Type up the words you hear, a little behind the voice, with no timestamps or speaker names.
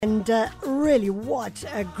And really, what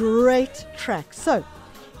a great track. So,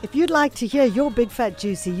 if you'd like to hear your Big Fat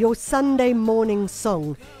Juicy, your Sunday morning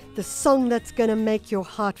song, the song that's going to make your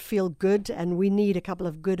heart feel good, and we need a couple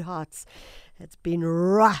of good hearts. It's been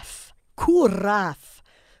rough. Kuraf.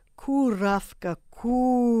 Kuraf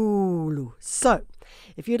kakulu. So,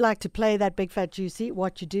 if you'd like to play that Big Fat Juicy,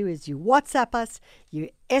 what you do is you WhatsApp us, you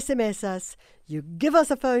SMS us, you give us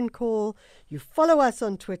a phone call, you follow us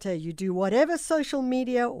on Twitter, you do whatever social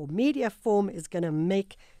media or media form is going to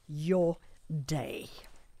make your day.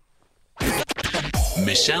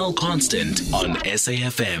 Michelle Constant on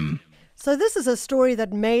SAFM. So this is a story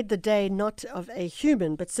that made the day not of a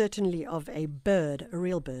human, but certainly of a bird, a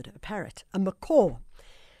real bird, a parrot, a macaw.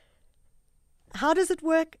 How does it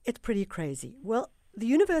work? It's pretty crazy. Well, the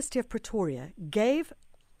University of Pretoria gave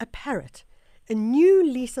a parrot a new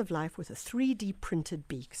lease of life with a 3D-printed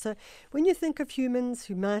beak. So when you think of humans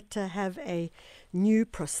who might have a new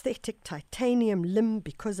prosthetic titanium limb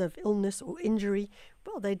because of illness or injury,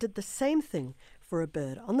 well, they did the same thing for a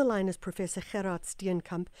bird. On the line is Prof GERHARD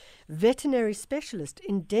STEENKAMP, veterinary specialist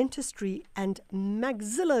in dentistry and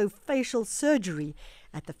maxillofacial surgery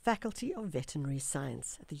at the Faculty of Veterinary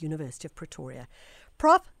Science at the University of Pretoria.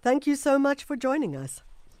 Prof, thank you so much for joining us.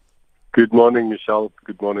 Good morning, Michelle.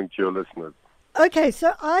 Good morning to your listeners. Okay,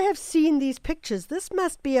 so I have seen these pictures. This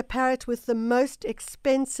must be a parrot with the most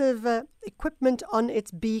expensive equipment on its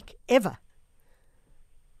beak ever.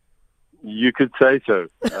 You could say so.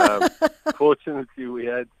 Fortunately, we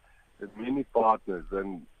had many partners,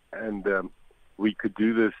 and we could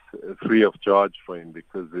do this free of charge for him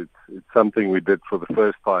because it's something we did for the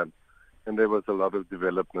first time, and there was a lot of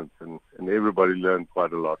development, and everybody learned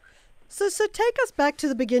quite a lot. So take us back to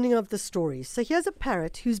the beginning of the story. So here's a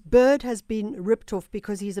parrot whose bird has been ripped off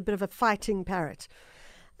because he's a bit of a fighting parrot.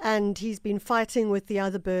 And he's been fighting with the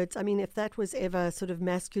other birds. I mean, if that was ever sort of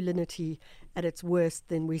masculinity at its worst,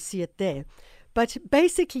 then we see it there. But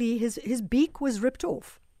basically, his beak was ripped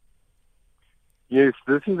off. Yes,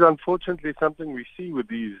 this is unfortunately something we see with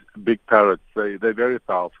these big parrots. They're very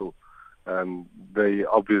powerful. They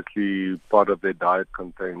obviously, part of their diet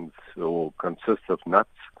contains or consists of nuts.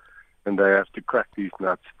 And they have to crack these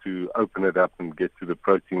nuts to open it up and get to the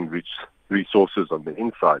protein-rich resources on the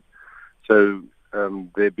inside. So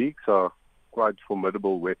their beaks are quite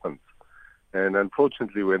formidable weapons. And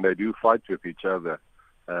unfortunately, when they do fight with each other,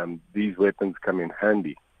 these weapons come in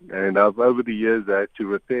handy. And over the years, I had to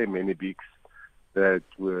repair many beaks that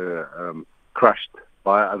were crushed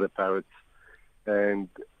by other parrots. And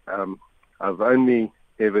I've only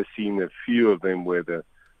ever seen a few of them where the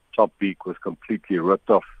top beak was completely ripped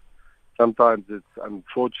off. Sometimes it's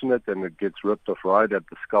unfortunate and it gets ripped off right at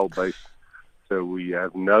the skull base, so we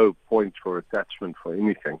have no point for attachment for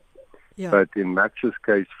anything. Yeah. But in Max's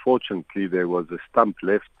case, fortunately, there was a stump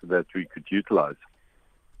left that we could utilize.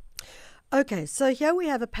 Okay, so here we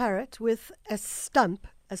have a parrot with a stump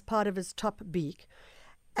as part of his top beak.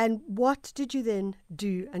 And what did you then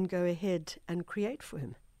do and go ahead and create for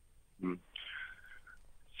him?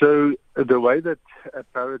 So the way that a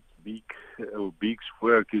parrot's beak or beaks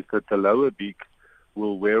work is that the lower beak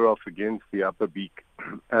will wear off against the upper beak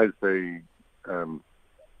as they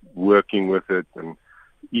working with it and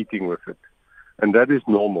eating with it. And that is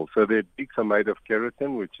normal. So their beaks are made of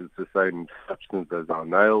keratin, which is the same substance as our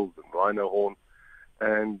nails and rhino horn.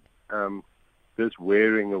 And this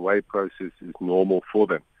wearing away process is normal for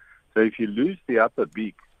them. So if you lose the upper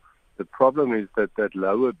beak, the problem is that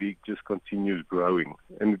lower beak just continues growing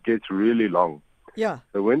and it gets really long. Yeah.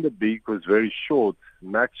 So when the beak was very short,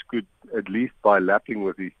 Max could, at least by lapping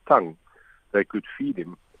with his tongue, they could feed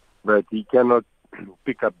him. But he cannot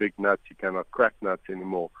pick up big nuts, he cannot crack nuts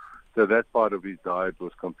anymore. So that part of his diet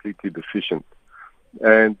was completely deficient.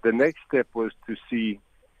 And the next step was to see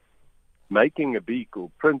making a beak or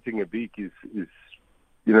printing a beak is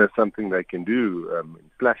something they can do, in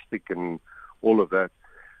plastic and all of that.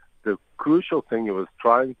 The crucial thing was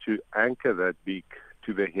trying to anchor that beak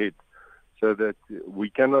to the head so that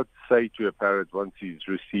we cannot say to a parrot once he's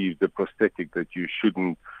received the prosthetic that you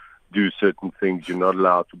shouldn't do certain things. You're not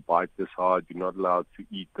allowed to bite this hard. You're not allowed to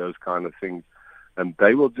eat those kind of things. And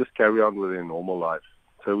they will just carry on with their normal life.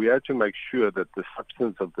 So we had to make sure that the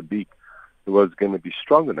substance of the beak was going to be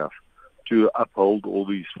strong enough to uphold all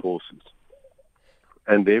these forces.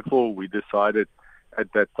 And therefore we decided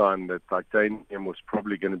at that time that titanium was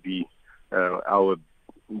probably going to be our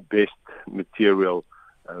best material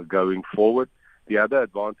going forward. The other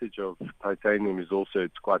advantage of titanium is also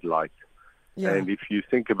it's quite light. Yeah. And if you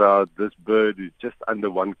think about this bird is just under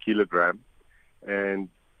 1 kilogram, and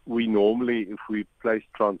we normally, if we place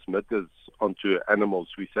transmitters onto animals,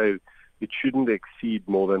 we say it shouldn't exceed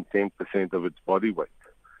more than 10% of its body weight.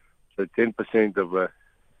 So 10% of a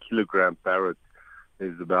kilogram parrot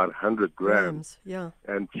is about 100 grams. Yeah.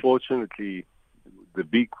 And fortunately, the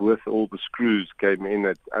beak with all the screws came in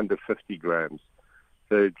at under 50 grams.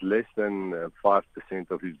 So it's less than 5%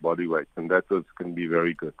 of his body weight, and that can be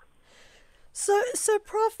very good. So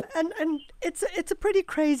Prof, and it's a pretty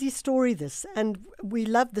crazy story, this, and we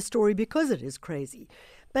love the story because it is crazy.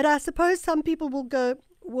 But I suppose some people will go,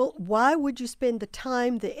 well, why would you spend the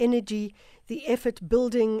time, the energy, the effort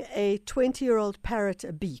building a 20-year-old parrot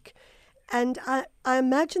a beak? And I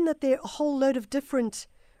imagine that there are a whole load of different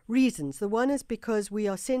reasons. The one is because we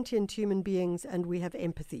are sentient human beings and we have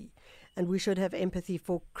empathy, and we should have empathy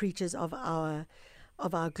for creatures of our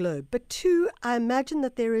globe. But two, I imagine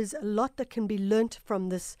that there is a lot that can be learnt from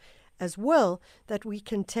this as well that we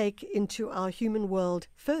can take into our human world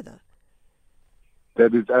further.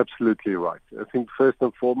 That is absolutely right. I think first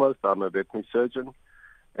and foremost, I'm a veterinary surgeon,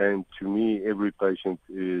 and to me, every patient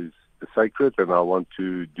is sacred, and I want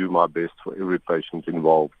to do my best for every patient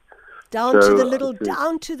involved. Down to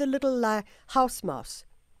the little house mouse.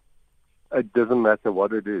 It doesn't matter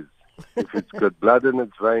what it is. If it's got blood in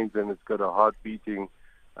its veins and it's got a heart beating,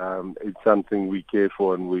 it's something we care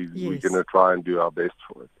for, and we're going to try and do our best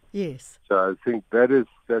for it. Yes. So I think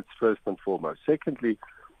that's first and foremost. Secondly,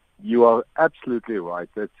 you are absolutely right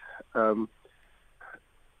that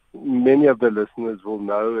many of the listeners will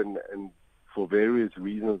know, and for various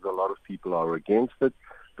reasons, a lot of people are against it,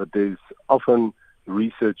 but there's often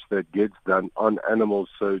research that gets done on animals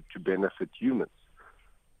so to benefit humans.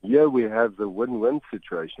 Here we have the win-win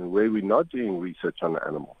situation where we're not doing research on the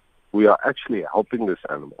animal. We are actually helping this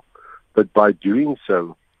animal. But by doing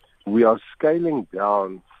so, we are scaling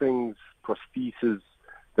down things, prostheses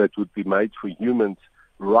that would be made for humans,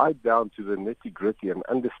 right down to the nitty-gritty and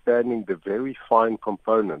understanding the very fine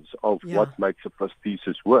components of what makes a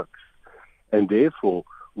prosthesis work. And therefore,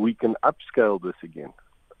 we can upscale this again.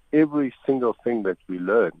 Every single thing that we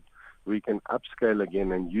learn, we can upscale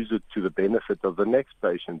again and use it to the benefit of the next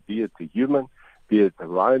patient, be it a human, be it a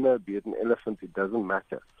rhino, be it an elephant, it doesn't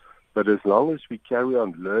matter. But as long as we carry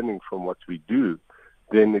on learning from what we do,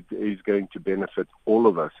 then it is going to benefit all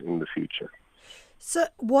of us in the future. So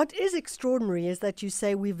what is extraordinary is that you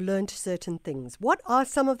say we've learned certain things. What are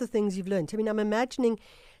some of the things you've learned? I mean, I'm imagining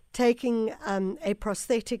taking a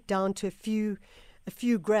prosthetic down to a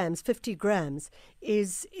few grams, 50 grams,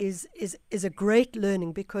 is a great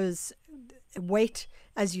learning, because weight,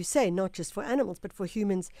 as you say, not just for animals but for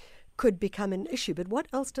humans, could become an issue. But what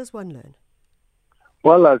else does one learn?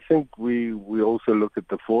 Well, I think we also look at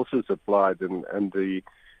the forces applied and the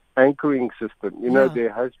anchoring system. You know,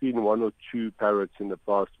 there has been one or two parrots in the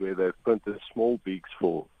past where they've printed small beaks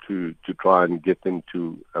to try and get them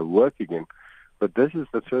to work again. But this is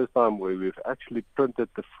the first time where we've actually printed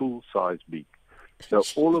the full-size beak. So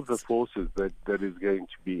all of the forces that is going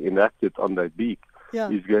to be enacted on that beak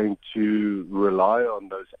is going to rely on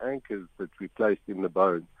those anchors that we placed in the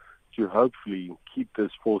bone to hopefully keep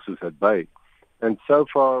those forces at bay. And so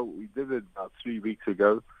far, we did it about 3 weeks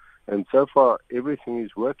ago, and so far everything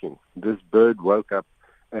is working. This bird woke up,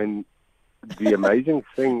 and the amazing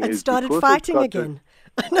thing is started fighting again.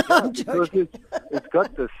 No, I'm joking. Because it's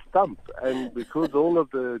got the stump, and because all of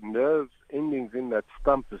the nerve endings in that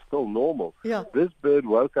stump is still normal, this bird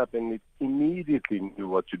woke up and it immediately knew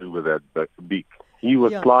what to do with that beak. He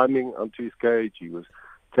was climbing onto his cage, he was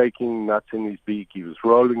taking nuts in his beak, he was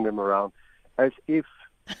rolling them around as if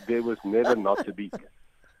there was never not a beak.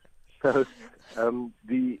 So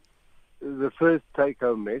the first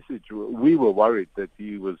take-home message, we were worried that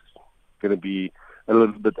he was going to be a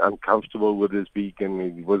little bit uncomfortable with his beak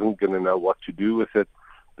and he wasn't going to know what to do with it.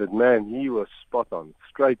 But man, he was spot on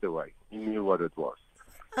straight away. He knew what it was.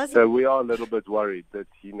 So we are a little bit worried that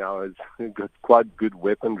he now has got quite good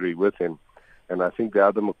weaponry with him. And I think the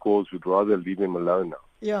other macaws would rather leave him alone now.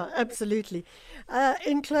 Yeah, absolutely.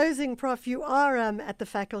 In closing, Prof, you are at the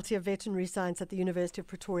Faculty of Veterinary Science at the University of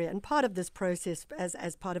Pretoria, and part of this process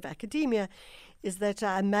as part of academia is that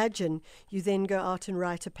I imagine you then go out and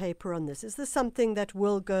write a paper on this. Is this something that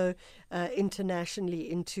will go internationally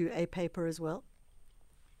into a paper as well?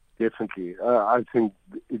 Definitely. I think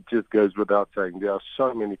it just goes without saying. There are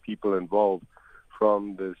so many people involved,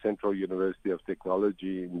 from the Central University of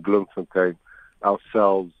Technology in Bloemfontein,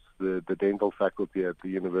 ourselves, the dental faculty at the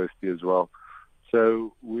university as well.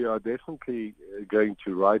 So we are definitely going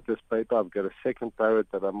to write this paper. I've got a second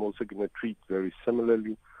parrot that I'm also going to treat very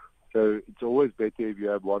similarly. So it's always better if you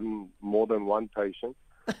have more than one patient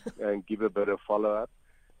and give a bit of follow-up.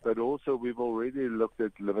 But also we've already looked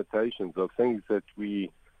at limitations of things that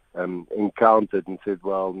we encountered and said,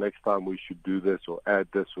 well, next time we should do this or add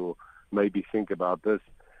this or maybe think about this.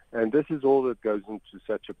 And this is all that goes into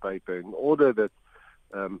such a paper in order that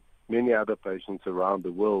many other patients around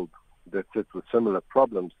the world that sit with similar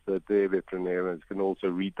problems, that their veterinarians can also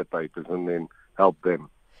read the papers and then help them.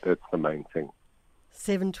 That's the main thing.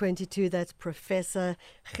 7:22, that's Professor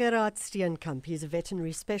GERHARD STEENKAMP. He's a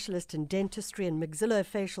veterinary specialist in dentistry and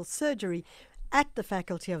maxillofacial surgery at the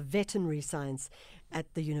Faculty of Veterinary Science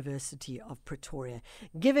at the University of Pretoria,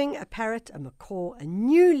 giving a parrot, a macaw, a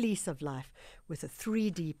new lease of life with a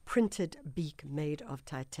 3D printed beak made of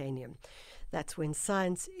titanium. That's when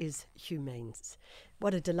science is humane.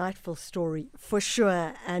 What a delightful story for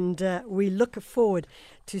sure. And we look forward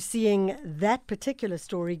to seeing that particular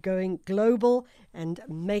story going global and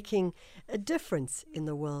making a difference in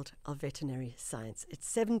the world of veterinary science. It's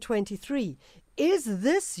 7:23. Is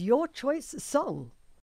this your choice song?